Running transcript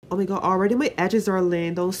Oh my god, already my edges are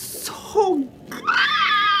laying down so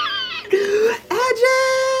good.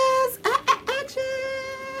 Edges.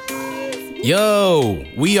 Yo,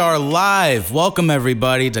 we are live. Welcome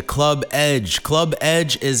everybody to Club Edge. Club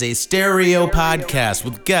Edge is a stereo podcast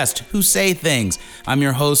with guests who say things. I'm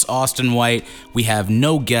your host, Austin White. We have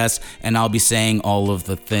no guests, and I'll be saying all of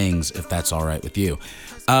the things, if that's all right with you.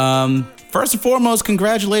 First and foremost,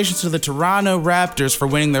 congratulations to the Toronto Raptors for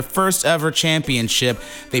winning their first ever championship.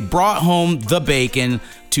 They brought home the bacon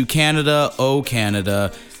to Canada. Oh,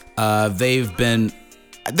 Canada. They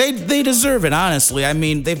deserve it, honestly. I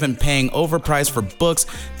mean, they've been paying overpriced for books.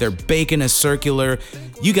 Their bacon is circular.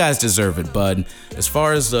 You guys deserve it, bud. As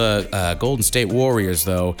far as the Golden State Warriors,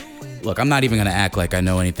 though, look, I'm not even going to act like I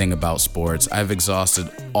know anything about sports. I've exhausted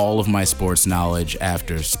all of my sports knowledge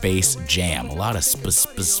after Space Jam. A lot of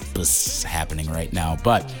happening right now,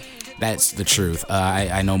 but that's the truth.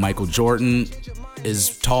 I know Michael Jordan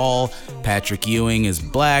is tall, Patrick Ewing is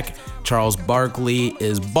black, Charles Barkley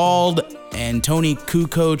is bald, and Tony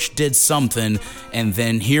Kukoc did something, and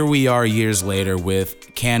then here we are years later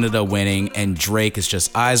with Canada winning, and Drake is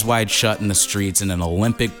just eyes wide shut in the streets in an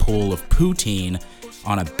Olympic pool of poutine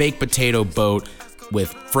on a baked potato boat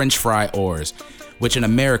with French fry oars, which in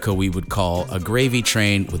America we would call a gravy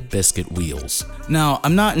train with biscuit wheels. Now,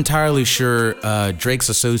 I'm not entirely sure Drake's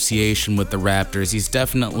association with the Raptors. He's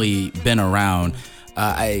definitely been around.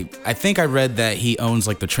 I think I read that he owns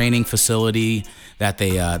like the training facility that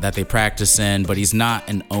they practice in, but he's not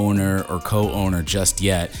an owner or co-owner just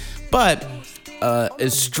yet. But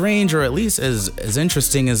as strange, or at least as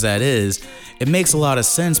interesting as that is, it makes a lot of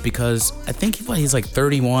sense because I think he's like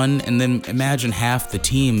 31, and then imagine half the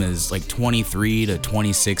team is like 23 to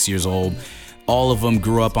 26 years old. All of them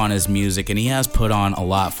grew up on his music, and he has put on a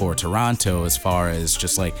lot for Toronto as far as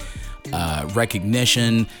just like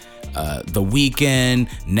recognition. The Weeknd,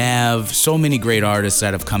 Nav, so many great artists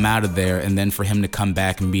that have come out of there, and then for him to come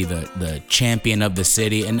back and be the champion of the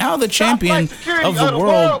city, and now the champion of the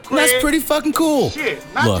world, that's pretty fucking cool.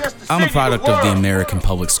 Look, I'm a product of the American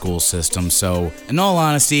public school system, so in all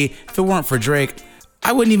honesty, if it weren't for Drake,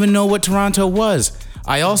 I wouldn't even know what Toronto was.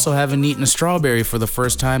 I also haven't eaten a strawberry for the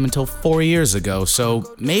first time until 4 years ago,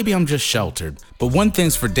 so maybe I'm just sheltered. But one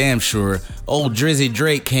thing's for damn sure, old Drizzy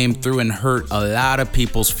Drake came through and hurt a lot of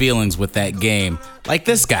people's feelings with that game. Like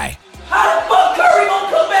this guy. How the fuck Curry gonna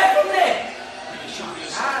come back from that?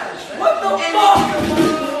 What the fuck?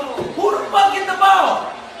 Who the fuck get the ball?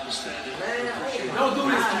 Don't do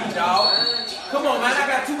this to me, dog. Come on, man, I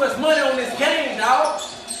got too much money on this game, dog.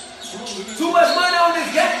 Too much money on this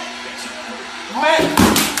game. Man.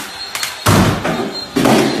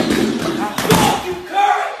 Fuck you,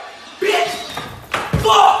 Curry! Bitch!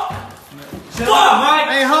 Fuck! Fuck! Mike.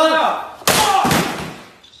 Hey, hold up! Fuck!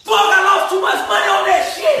 Fuck, I lost too much money on that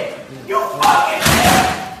shit! You fucking bitch!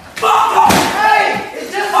 Fuck off! Hey!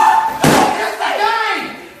 It's just a game!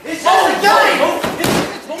 It's just a game!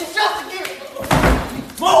 It's just a game!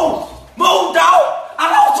 Move! Move, dog! I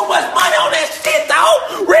lost too much money on that shit,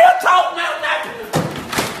 dog! Real talk, man!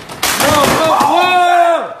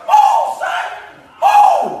 Whoa! Move, son!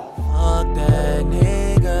 Move! Fuck that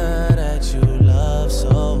nigga that you love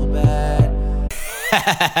so bad.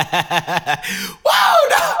 Whoa!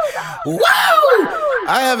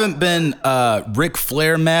 I haven't been Ric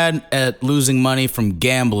Flair mad at losing money from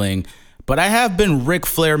gambling, but I have been Ric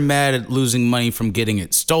Flair mad at losing money from getting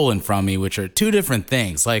it stolen from me, which are two different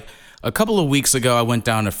things. Like, a couple of weeks ago, I went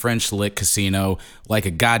down to French Lick Casino like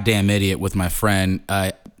a goddamn idiot with my friend.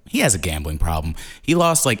 He has a gambling problem. He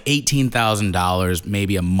lost like $18,000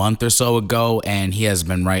 maybe a month or so ago, and he has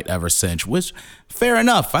been right ever since, which, fair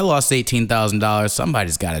enough. I lost $18,000.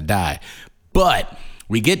 Somebody's got to die. But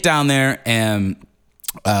we get down there, and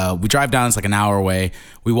we drive down. It's like an hour away.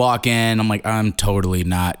 We walk in. I'm like, I'm totally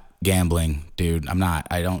not gambling, dude. I'm not.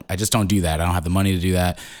 I just don't do that. I don't have the money to do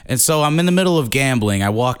that. And so I'm in the middle of gambling. I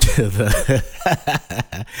walk to the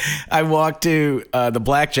the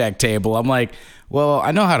blackjack table. I'm like, well,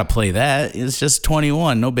 I know how to play that. It's just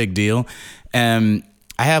 21, no big deal. And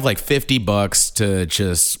I have like $50 to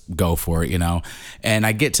just go for it, you know? And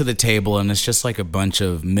I get to the table, and it's just like a bunch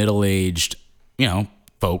of middle-aged,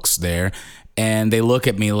 folks there. And they look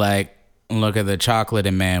at me like, look at the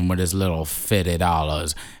chocolatey man with his little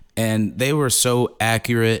 $50. And they were so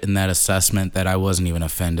accurate in that assessment that I wasn't even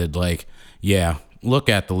offended. Like, yeah, look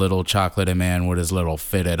at the little chocolatey man with his little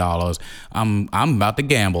 $50. I'm about to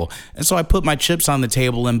gamble. And so I put my chips on the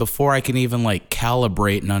table, and before I can even like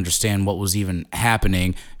calibrate and understand what was even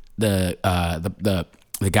happening, the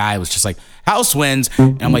guy was just like, house wins.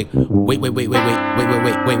 And I'm like, wait.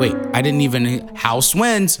 I didn't even, house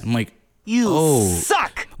wins. I'm like, You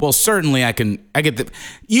suck. well, certainly I get the,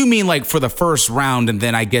 you mean like for the first round and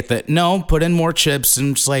then I get the, no, put in more chips,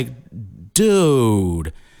 and it's like,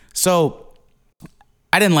 dude. So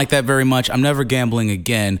I didn't like that very much. I'm never gambling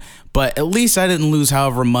again, but at least I didn't lose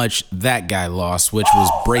however much that guy lost, which was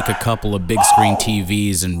break a couple of big screen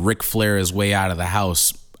TVs and Ric Flair his way out of the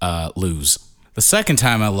house lose. The second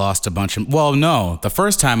time I lost a bunch of, well, no, the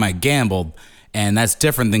first time I gambled, and that's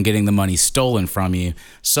different than getting the money stolen from you.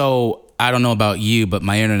 So I don't know about you, but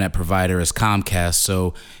my internet provider is Comcast,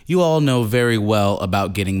 so you all know very well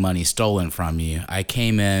about getting money stolen from you. I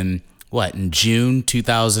came in, in June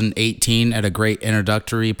 2018 at a great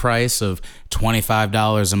introductory price of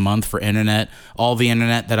 $25 a month for internet, all the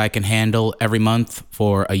internet that I can handle every month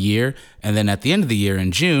for a year. And then at the end of the year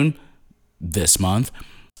in June, this month,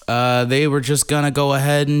 they were just gonna go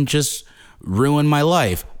ahead and just ruin my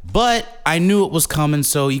life. But I knew it was coming,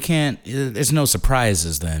 so there's no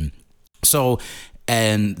surprises then. So,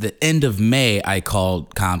 and the end of May, I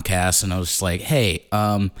called Comcast and I was just like, hey,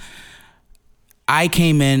 I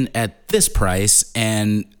came in at this price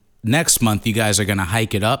and next month you guys are going to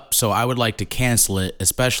hike it up. So I would like to cancel it,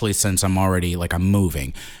 especially since I'm already I'm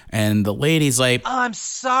moving. And the lady's like, oh, I'm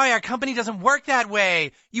sorry. Our company doesn't work that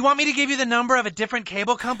way. You want me to give you the number of a different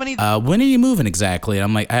cable company? When are you moving exactly? And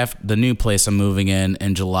I'm like, I have the new place I'm moving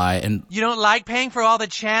in July. And you don't like paying for all the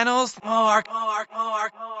channels?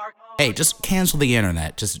 Hey, just cancel the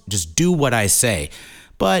internet. Just do what I say.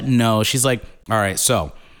 But no, she's like, all right,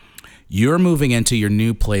 so you're moving into your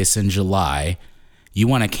new place in July. You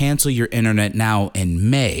want to cancel your internet now in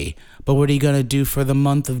May, but what are you going to do for the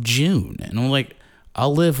month of June? And I'm like,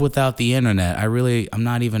 I'll live without the internet. I'm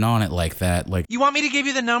not even on it like that. You want me to give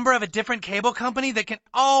you the number of a different cable company that can...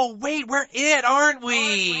 Oh, wait, we're it, aren't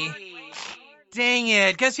we? Dang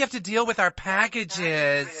it. Guess you have to deal with our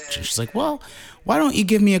packages. She's like, well, why don't you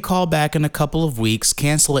give me a call back in a couple of weeks,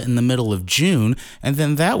 cancel it in the middle of June, and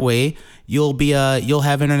then that way you'll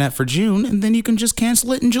have internet for June, and then you can just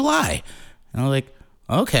cancel it in July. And I'm like,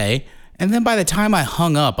 okay. And then by the time I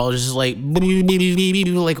hung up, I was just like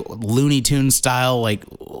Looney Tunes style,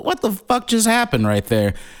 what the fuck just happened right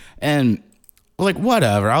there? And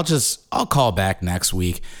whatever, I'll call back next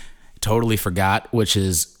week. Totally forgot,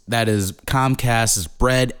 that is Comcast's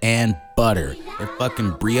bread and butter. They're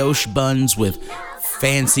fucking brioche buns with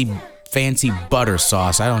fancy butter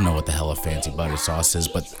sauce. I don't know what the hell a fancy butter sauce is,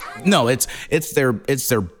 but no, it's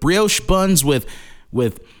their brioche buns with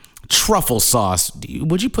truffle sauce.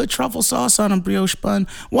 Would you put truffle sauce on a brioche bun?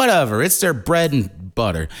 Whatever. It's their bread and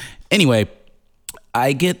butter. Anyway,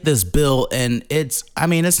 I get this bill and it's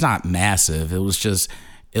not massive. It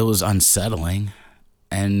was unsettling.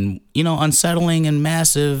 And, unsettling and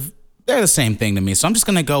massive, they're the same thing to me. So I'm just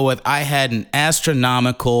going to go with, I had an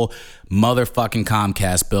astronomical motherfucking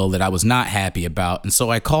Comcast bill that I was not happy about. And so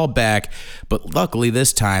I called back, but luckily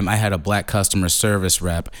this time I had a black customer service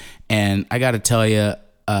rep. And I got to tell you,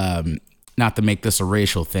 not to make this a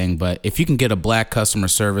racial thing, but if you can get a black customer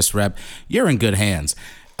service rep, you're in good hands.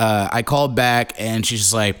 I called back and she's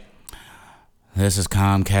just like, this is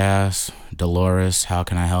Comcast, Dolores, how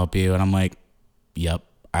can I help you? And I'm like, yep,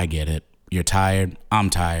 I get it. You're tired. I'm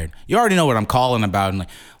tired. You already know what I'm calling about. And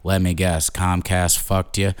let me guess, Comcast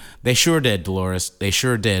fucked you. They sure did, Dolores. They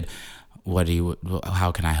sure did.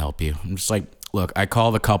 How can I help you? I'm just like, look, I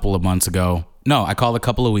called a couple of weeks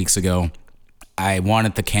ago. I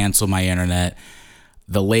wanted to cancel my internet.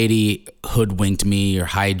 The lady hoodwinked me or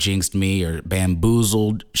hijinxed me or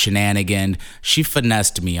bamboozled, shenanigan. She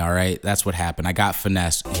finessed me, all right? That's what happened. I got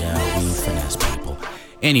finessed. Yeah, we finesse people.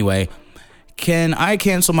 Anyway, can I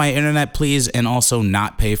cancel my internet, please, and also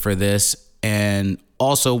not pay for this? And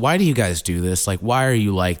also, why do you guys do this? Why are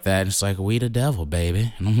you like that? And it's like, we the devil,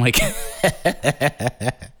 baby. And I'm like,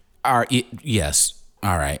 yes.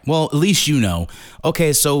 All right. Well, at least you know.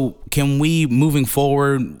 Okay, so can we, moving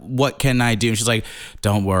forward, what can I do? And she's like,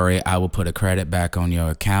 don't worry, I will put a credit back on your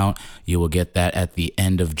account. You will get that at the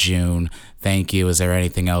end of June. Thank you. Is there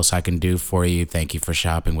anything else I can do for you? Thank you for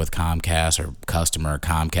shopping with Comcast or customer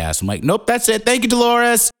Comcast. I'm like, nope, that's it. Thank you,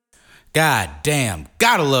 Dolores. God damn.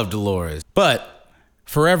 Gotta love Dolores. But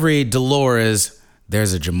for every Dolores,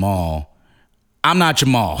 there's a Jamal. I'm not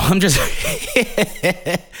Jamal. I'm just...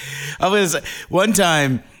 One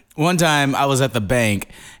time I was at the bank,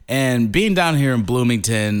 and being down here in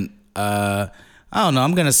Bloomington, I don't know,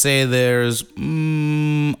 I'm going to say there's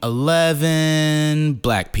 11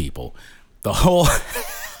 black people. The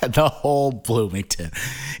whole Bloomington.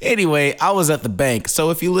 Anyway, I was at the bank. So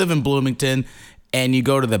if you live in Bloomington and you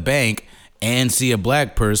go to the bank and see a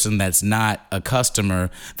black person that's not a customer,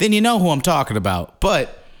 then you know who I'm talking about.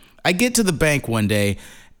 But I get to the bank one day,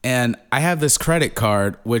 And I have this credit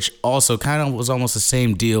card, which also kind of was almost the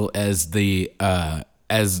same deal as the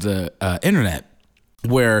internet,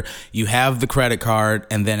 where you have the credit card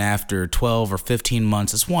and then after 12 or 15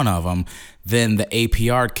 months, it's one of them, then the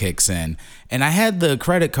APR kicks in. And I had the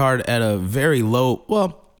credit card at a very low,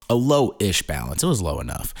 a low-ish balance. It was low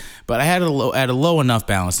enough, but I had it at a low enough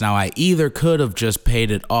balance. Now I either could have just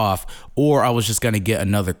paid it off, or I was just going to get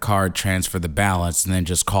another card, transfer the balance, and then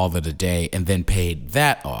just call it a day and then paid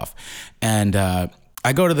that off. And I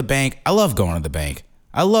go to the bank. I love going to the bank.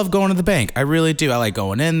 I really do. I like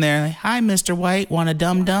going in there. Like, hi, Mr. White, want a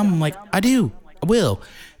dum-dum? I'm like, I do. I will.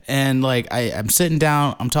 And like I'm sitting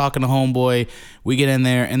down. I'm talking to homeboy. We get in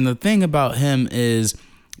there, and the thing about him is,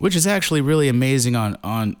 which is actually really amazing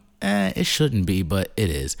it shouldn't be, but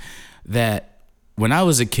it is, that when I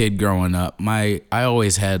was a kid growing up, I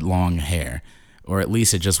always had long hair, or at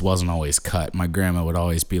least it just wasn't always cut. My grandma would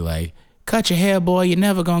always be like, cut your hair, boy, you're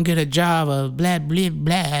never gonna get a job, blah, blah,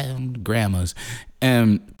 blah, grandmas.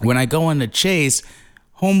 And when I go into Chase,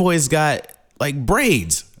 homeboy's got like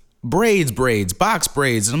braids, box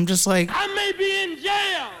braids, and I'm just like, I may be in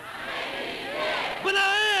jail, but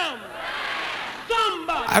I am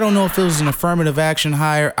somebody. I don't know if it was an affirmative action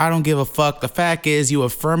hire. I don't give a fuck. The fact is, you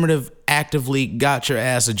actively got your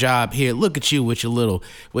ass a job. Here, look at you with your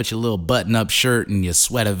little button-up shirt and your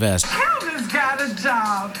sweater vest. Calvin's got a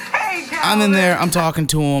job. Hey, Calvin. I'm in there. I'm talking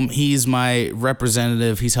to him. He's my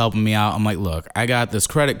representative. He's helping me out. I'm like, look, I got this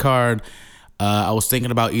credit card. I was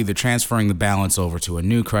thinking about either transferring the balance over to a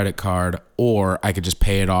new credit card, or I could just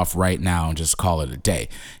pay it off right now and just call it a day.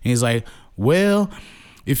 And he's like, well,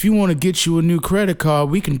 if you want to get you a new credit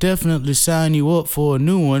card, we can definitely sign you up for a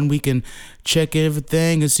new one. We can check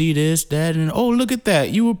everything and see this, that, and oh, look at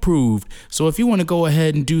that, you approved. So if you want to go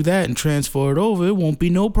ahead and do that and transfer it over, it won't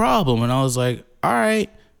be no problem. And I was like, all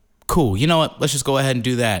right, cool. You know what? Let's just go ahead and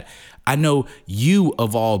do that. I know you,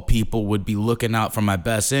 of all people, would be looking out for my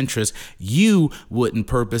best interest. You wouldn't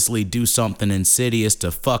purposely do something insidious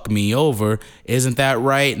to fuck me over. Isn't that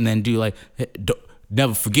right? And then do like, hey,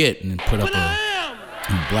 never forget, and then put up a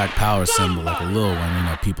Black Power symbol, like a little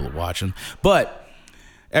one, people are watching. But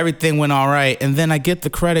everything went all right. And then I get the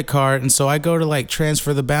credit card. And so I go to like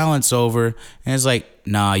transfer the balance over. And it's like,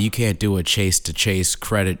 nah, you can't do a Chase to Chase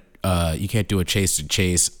credit. You can't do a Chase to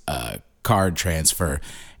Chase card transfer.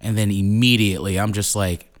 And then immediately I'm just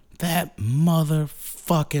like, that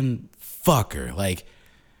motherfucking fucker. Like,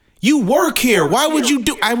 you work here. Why would you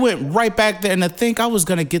do? I went right back there, and I think I was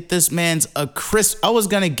gonna get this man's I was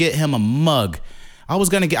gonna get him a mug. I'm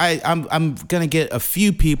gonna get a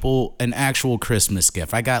few people an actual Christmas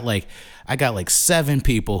gift. I got like 7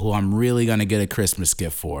 people who I'm really gonna get a Christmas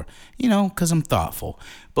gift for, because I'm thoughtful.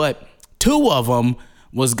 But one of them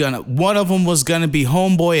was gonna be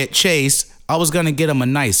homeboy at Chase. I was gonna get him a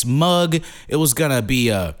nice mug. It was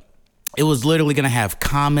literally gonna have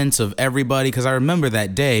comments of everybody, because I remember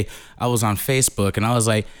that day I was on Facebook and I was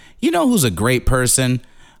like, you know who's a great person?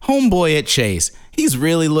 Homeboy at Chase. He's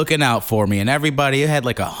really looking out for me. And everybody, it had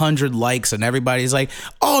like 100 likes, and everybody's like,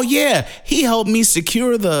 oh yeah, he helped me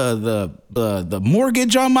secure the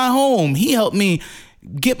mortgage on my home. He helped me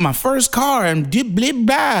get my first car and blah,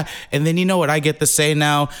 blah. And then you know what I get to say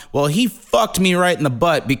now? Well, he fucked me right in the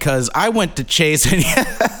butt, because I went to Chase and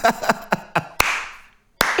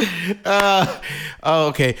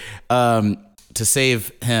okay. To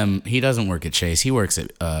save him, he doesn't work at Chase. He works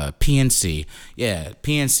at PNC. Yeah,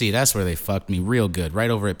 PNC. That's where they fucked me real good, right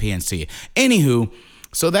over at PNC. Anywho,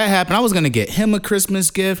 so that happened. I was going to get him a Christmas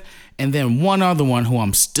gift, and then one other one who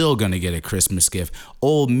I'm still going to get a Christmas gift.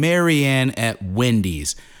 Old Marianne at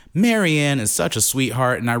Wendy's. Marianne is such a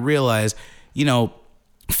sweetheart, and I realized,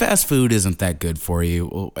 fast food isn't that good for you.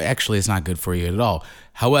 Well, actually, it's not good for you at all.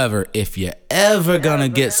 However, if you're ever going to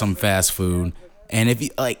get some fast food, and if you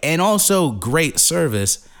and also great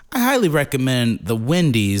service, I highly recommend the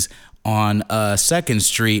Wendy's on 2nd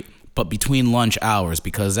Street, but between lunch hours,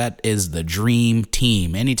 because that is the dream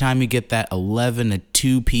team. Anytime you get that 11 to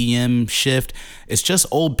 2 p.m. shift, it's just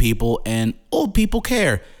old people, and old people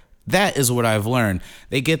care. That is what I've learned.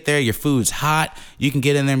 They get there, your food's hot. You can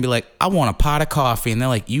get in there and be like, I want a pot of coffee. And they're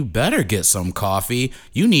like, you better get some coffee.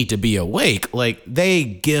 You need to be awake. Like, they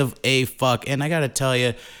give a fuck. And I got to tell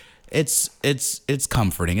you, it's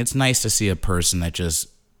comforting. It's nice to see a person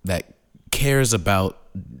that cares about,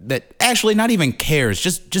 that actually not even cares,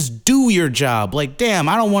 just do your job. Like, damn,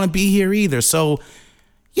 I don't want to be here either. So,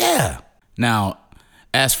 yeah. Now,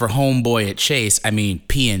 as for homeboy at Chase,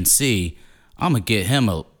 PNC, I'm going to get him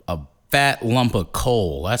a fat lump of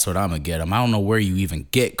coal. That's what I'm going to get him. I don't know where you even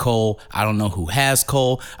get coal. I don't know who has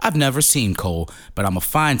coal. I've never seen coal, but I'm going to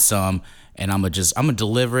find some, and I'm gonna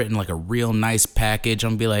deliver it in like a real nice package.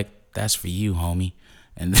 I'm gonna be like, that's for you, homie.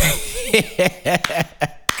 And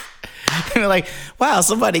and like, wow,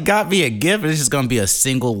 somebody got me a gift. It's just gonna be a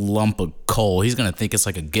single lump of coal. He's gonna think it's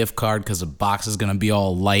like a gift card because the box is gonna be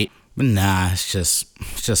all light. But nah, it's just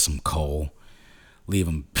some coal. Leave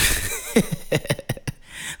him.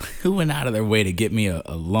 Who went out of their way to get me a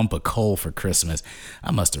lump of coal for Christmas?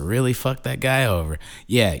 I must have really fucked that guy over.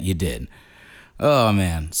 Yeah, you did. Oh,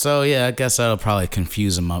 man. So, yeah, I guess that'll probably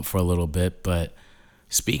confuse him up for a little bit. But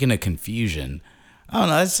speaking of confusion, I don't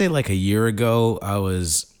know. I'd say like a year ago, I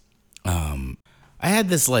had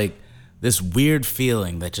this weird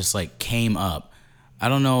feeling that just like came up. I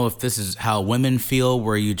don't know if this is how women feel,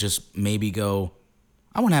 where you just maybe go,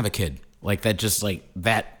 I want to have a kid. Like that, just like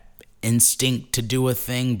that instinct to do a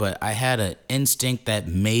thing. But I had an instinct that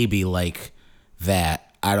maybe like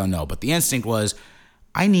that. I don't know. But the instinct was,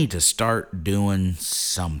 I need to start doing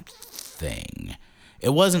something. It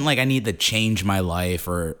wasn't like I need to change my life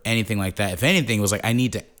or anything like that. If anything, it was like I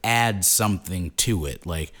need to add something to it.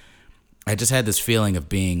 Like I just had this feeling of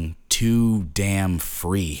being too damn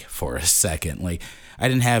free for a second. Like I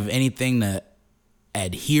didn't have anything to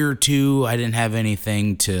adhere to. I didn't have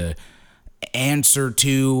anything to answer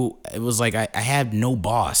to. It was like I had no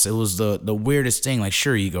boss. It was the weirdest thing. Like,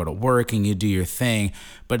 sure, you go to work and you do your thing,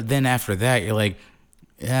 but then after that, you're like,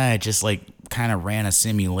 yeah, I just like kind of ran a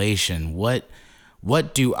simulation. What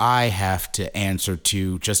do I have to answer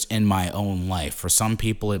to just in my own life? For some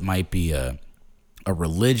people, it might be a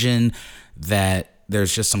religion, that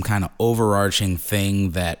there's just some kind of overarching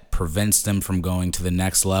thing that prevents them from going to the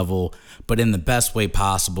next level, but in the best way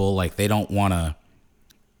possible. Like they don't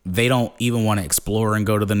even want to explore and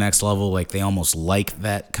go to the next level. Like they almost like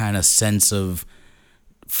that kind of sense of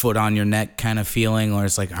foot on your neck kind of feeling, where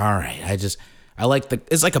it's like, all right, I like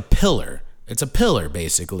it's like a pillar. It's a pillar,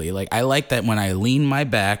 basically. Like I like that when I lean my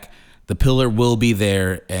back, the pillar will be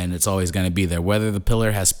there and it's always going to be there. Whether the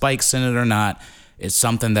pillar has spikes in it or not, it's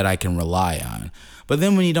something that I can rely on. But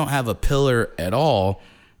then when you don't have a pillar at all,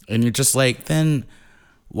 and you're just like, then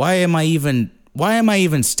why am I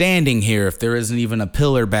even standing here if there isn't even a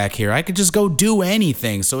pillar back here? I could just go do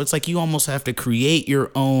anything. So it's like you almost have to create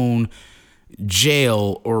your own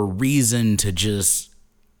jail or reason to just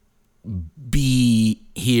be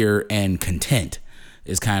here and content,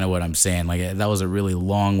 is kind of what I'm saying. Like that was a really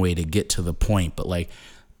long way to get to the point, but like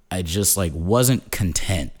I just like wasn't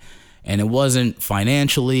content. And it wasn't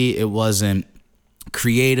financially, it wasn't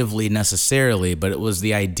creatively necessarily, but it was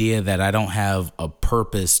the idea that I don't have a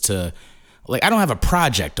purpose to, like, I don't have a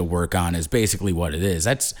project to work on is basically what it is.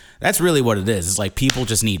 That's really what it is. It's like people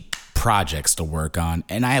just need projects to work on,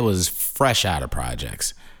 and I was fresh out of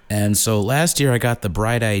projects. And so last year I got the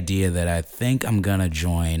bright idea that I think I'm gonna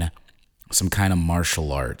join some kind of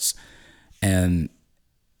martial arts. And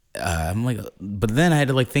I'm like, but then I had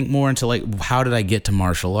to like think more into like, how did I get to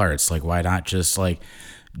martial arts? Like, why not just like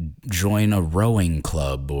join a rowing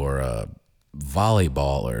club or a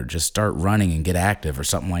volleyball, or just start running and get active or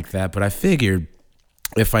something like that? But I figured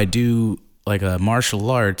if I do like a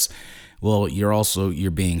martial arts, well,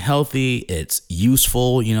 you're being healthy. It's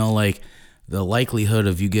useful, you know, like the likelihood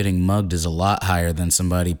of you getting mugged is a lot higher than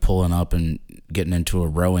somebody pulling up and getting into a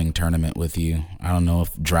rowing tournament with you. I don't know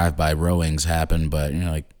if drive-by rowings happen, but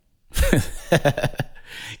you're like,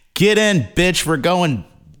 get in, bitch, we're going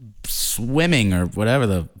swimming, or whatever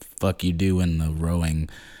the fuck you do in the rowing.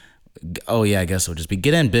 Oh yeah, I guess it'll just be,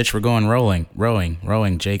 get in, bitch, we're going rowing,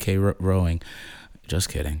 JK rowing. Just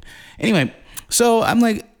kidding. Anyway, so I'm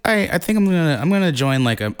like, all right, I think I'm gonna join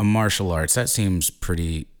like a martial arts. That seems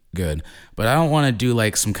pretty good, but I don't want to do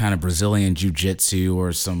like some kind of Brazilian jiu-jitsu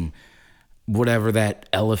or some whatever that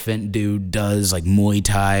elephant dude does, like Muay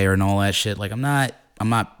Thai or and all that shit. Like I'm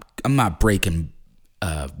not breaking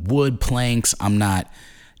wood planks. I'm not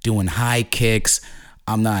doing high kicks.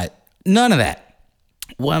 I'm not none of that.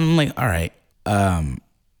 Well, I'm like, all right,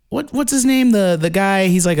 what's his name? The guy,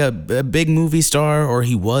 he's like a big movie star, or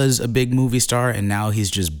he was a big movie star, and now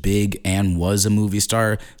he's just big and was a movie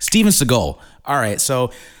star. Steven Seagal. All right,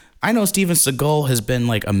 so I know Steven Seagal has been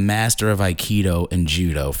like a master of Aikido and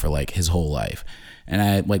Judo for like his whole life. And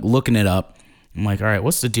I like looking it up. I'm like, all right,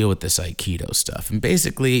 what's the deal with this Aikido stuff? And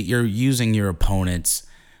basically you're using your opponent's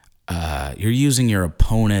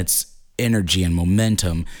energy and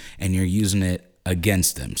momentum, and you're using it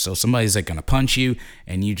against them. So somebody's like gonna punch you,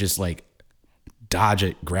 and you just like dodge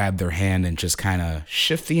it, grab their hand, and just kind of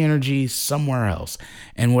shift the energy somewhere else.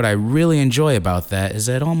 And what I really enjoy about that is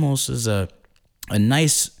that almost is a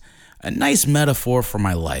nice metaphor for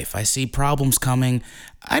my life. I see problems coming.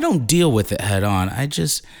 I don't deal with it head on. I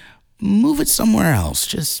just move it somewhere else.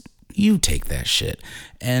 Just you take that shit.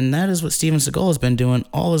 And that is what Steven Seagal has been doing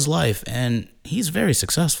all his life, and he's very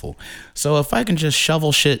successful. So if I can just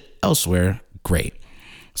shovel shit elsewhere, great.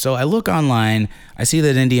 So I look online, I see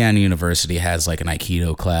that Indiana University has like an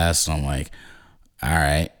Aikido class, and I'm like, all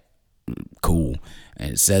right, cool.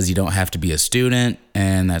 And it says you don't have to be a student,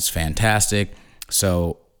 and that's fantastic.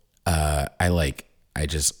 So I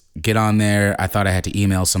just get on there. I thought I had to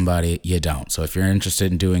email somebody. You don't. So if you're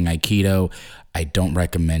interested in doing Aikido, I don't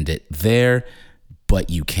recommend it there, but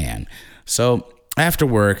you can. So after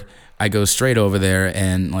work, I go straight over there,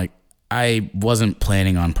 and like, I wasn't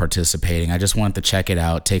planning on participating. I just wanted to check it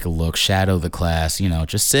out, take a look, shadow the class,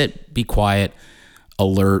 just sit, be quiet,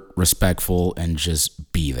 alert, respectful, and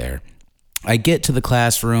just be there. I get to the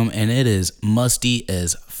classroom, and it is musty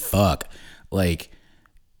as fuck. Like,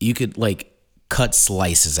 you could like cut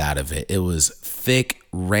slices out of it. It was thick,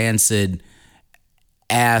 rancid,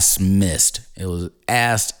 ass mist. It was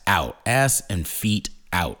ass out, ass and feet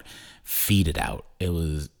out, feet it out. It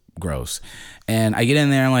was gross. And I get in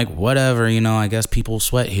there, I'm like, whatever, I guess people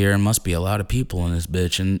sweat here. Must be a lot of people in this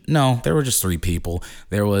bitch. And no, there were just 3 people.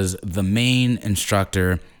 There was the main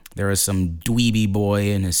instructor. There was some dweeby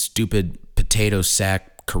boy in his stupid potato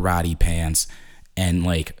sack karate pants and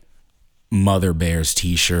like Mother Bear's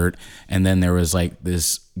t-shirt. And then there was like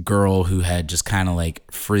this girl who had just kind of like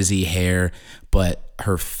frizzy hair, but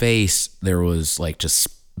her face, there was like just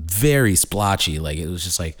very splotchy. Like, it was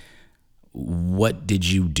just like, what did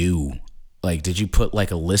you do? Like, did you put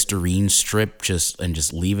like a Listerine strip just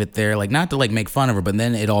leave it there? Like, not to like make fun of her, but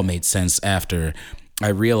then it all made sense after I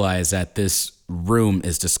realized that this room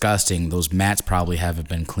is disgusting. Those mats probably haven't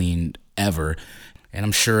been cleaned ever. And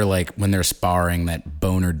I'm sure like when they're sparring, that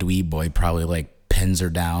boner dweeb boy probably like pins her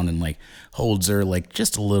down and like holds her like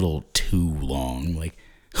just a little too long. Like,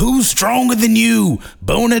 who's stronger than you?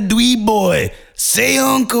 Boner dweeb boy. Say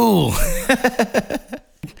uncle.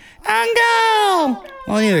 Uncle!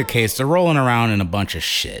 Well, in either case, they're rolling around in a bunch of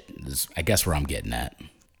shit, is I guess where I'm getting at.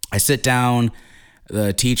 I sit down,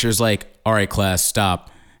 the teacher's like, all right, class,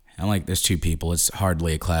 stop. I'm like, there's 2 people, it's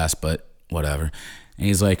hardly a class, but whatever. And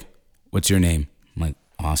he's like, what's your name? I'm like,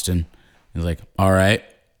 Austin. He's like, all right,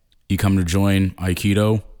 you come to join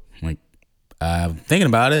Aikido? I'm like, I'm thinking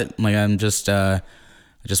about it. I'm like, I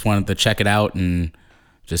just wanted to check it out and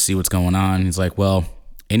just see what's going on. He's like, well,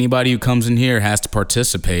 anybody who comes in here has to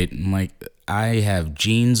participate. I'm like, I have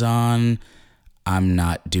jeans on. I'm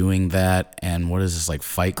not doing that. And what is this, like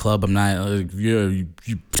Fight Club? I'm not,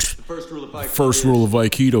 First rule of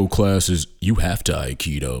Aikido class is you have to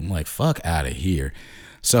Aikido. I'm like, fuck out of here.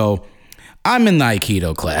 So I'm in the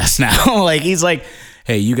Aikido class now. Like, he's like,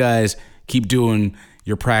 hey, you guys keep doing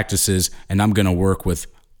your practices, and I'm going to work with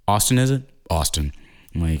Austin, is it? Austin.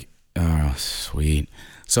 I'm like, oh, sweet.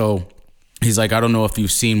 So he's like, I don't know if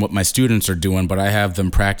you've seen what my students are doing, but I have them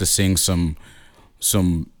practicing some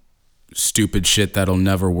stupid shit that'll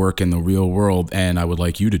never work in the real world, and I would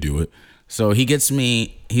like you to do it. So he gets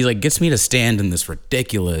me to stand in this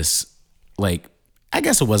ridiculous, like, I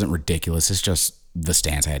guess it wasn't ridiculous, it's just the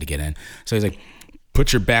stance I had to get in. So he's like,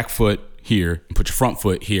 put your back foot here and put your front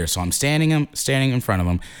foot here. So I'm standing in front of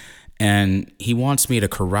him, and he wants me to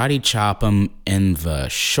karate chop him in the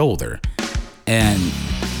shoulder. And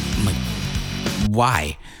I'm like,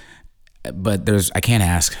 why? But I can't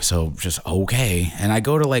ask, so just okay. And I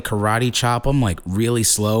go to like karate chop him like really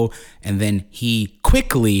slow, and then he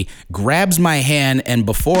quickly grabs my hand, and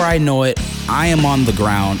before I know it, I am on the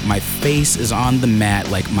ground. My face is on the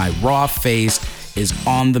mat, like my raw face is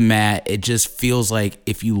on the mat. It just feels like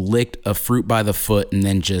if you licked a fruit by the foot and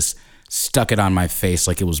then just stuck it on my face,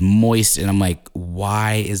 like it was moist. And I'm like,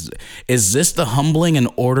 why is this the humbling and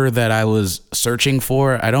order that I was searching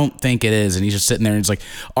for? I don't think it is. And he's just sitting there and he's like,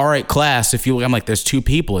 all right, class, if you look, I'm like, there's 2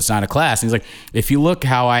 people, it's not a class. And he's like, if you look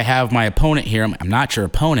how I have my opponent here, I'm not your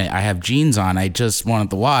opponent, I have jeans on, I just wanted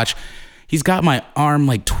to watch. He's got my arm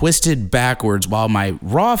like twisted backwards while my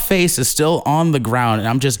raw face is still on the ground, and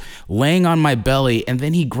I'm just laying on my belly. And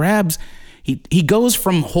then he grabs, he goes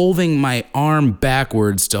from holding my arm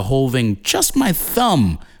backwards to holding just my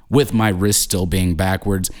thumb with my wrist still being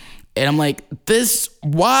backwards. And I'm like,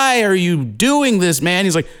 why are you doing this, man?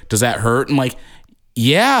 He's like, does that hurt? I'm like,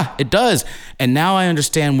 yeah, it does. And now I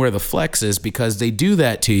understand where the flex is, because they do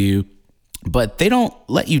that to you, but they don't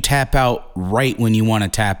let you tap out right when you want to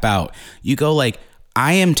tap out. You go like,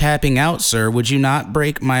 I am tapping out, sir. Would you not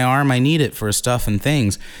break my arm? I need it for stuff and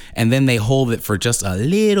things. And then they hold it for just a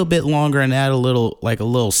little bit longer and add a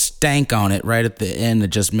little stank on it right at the end to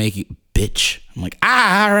just make it, bitch. I'm like,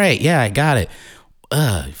 all right, yeah, I got it.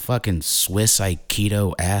 Fucking Swiss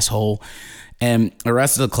Aikido asshole. And the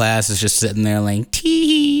rest of the class is just sitting there like,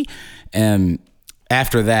 tee. And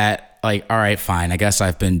after that, like, all right, fine. I guess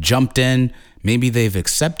I've been jumped in. Maybe they've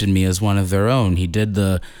accepted me as one of their own. He did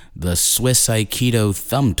the Swiss Aikido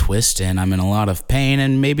thumb twist, and I'm in a lot of pain,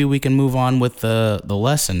 and maybe we can move on with the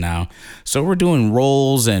lesson now. So we're doing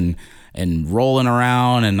rolls and rolling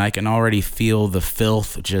around, and I can already feel the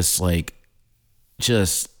filth just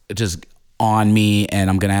on me, and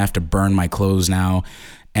I'm going to have to burn my clothes now.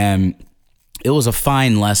 And it was a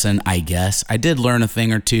fine lesson, I guess. I did learn a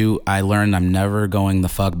thing or two. I learned I'm never going the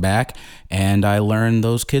fuck back, and I learned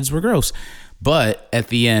those kids were gross. But at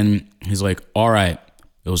the end, he's like, all right,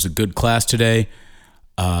 it was a good class today.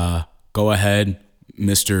 Go ahead,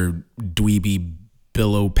 Mr. Dweeby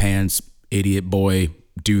Billow Pants Idiot Boy,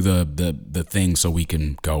 do the thing so we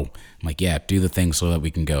can go. I'm like, yeah, do the thing so that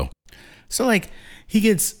we can go. So like he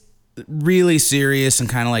gets really serious and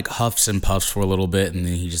kind of like huffs and puffs for a little bit, and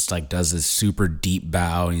then he just like does this super deep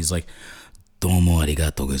bow, and he's like, domo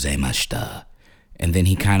arigatou gozaimashita. And then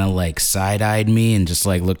he kind of like side-eyed me and just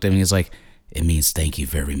like looked at me. He's like, it means thank you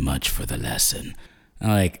very much for the lesson. I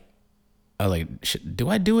was like, do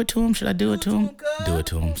I do it to him? Should I do it to him? Do it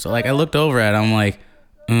to him. So like I looked over at him, I'm like,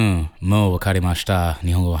 mo wakarimashita,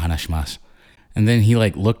 nihongo wa hanashimasu. And then he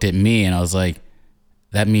like looked at me, and I was like,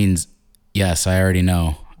 that means yes, I already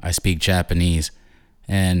know. I speak Japanese.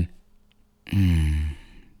 And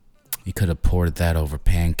you could have poured that over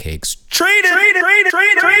pancakes. Trade it.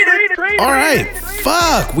 All right,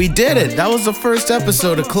 fuck, we did it. That was the first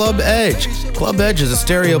episode of Club Edge. Club Edge is a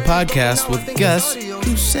stereo podcast with guests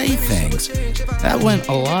who say things. That went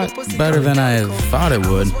a lot better than I thought it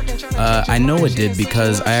would. I know it did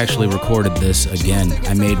because I actually recorded this again.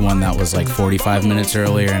 I made one that was like 45 minutes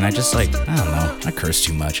earlier, and I just like, I don't know, I curse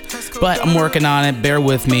too much. But I'm working on it. Bear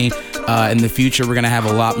with me. In the future, we're going to have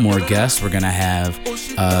a lot more guests. We're going to have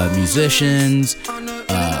musicians,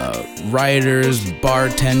 writers,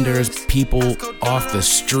 bartenders, people off the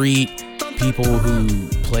street, people who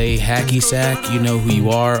play hacky sack, you know who you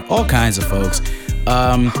are, all kinds of folks.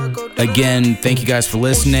 Again, thank you guys for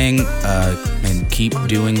listening, and keep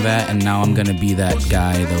doing that. And now I'm gonna be that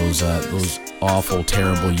guy, those awful,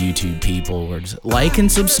 terrible YouTube people who are just like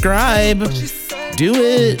and subscribe. Do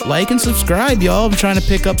it, like and subscribe, y'all. I'm trying to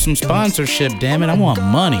pick up some sponsorship, damn it. I want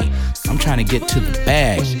money. I'm trying to get to the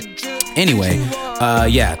bag. Anyway,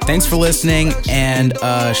 yeah, thanks for listening, and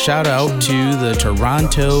shout out to the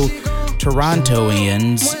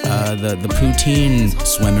Torontoians, the poutine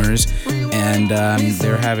swimmers, and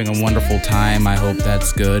they're having a wonderful time. I hope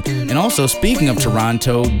that's good. And also, speaking of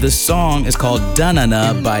Toronto, this song is called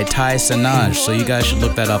Danana by Ty Sanaj, so you guys should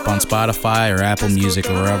look that up on Spotify or Apple Music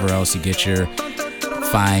or wherever else you get your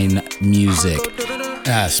fine music.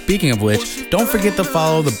 Speaking of which, don't forget to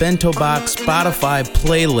follow the Bento Box Spotify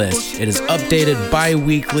playlist. It is updated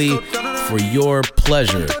bi-weekly for your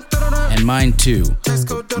pleasure. And mine too.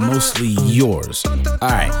 Mostly yours.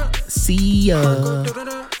 Alright, see ya.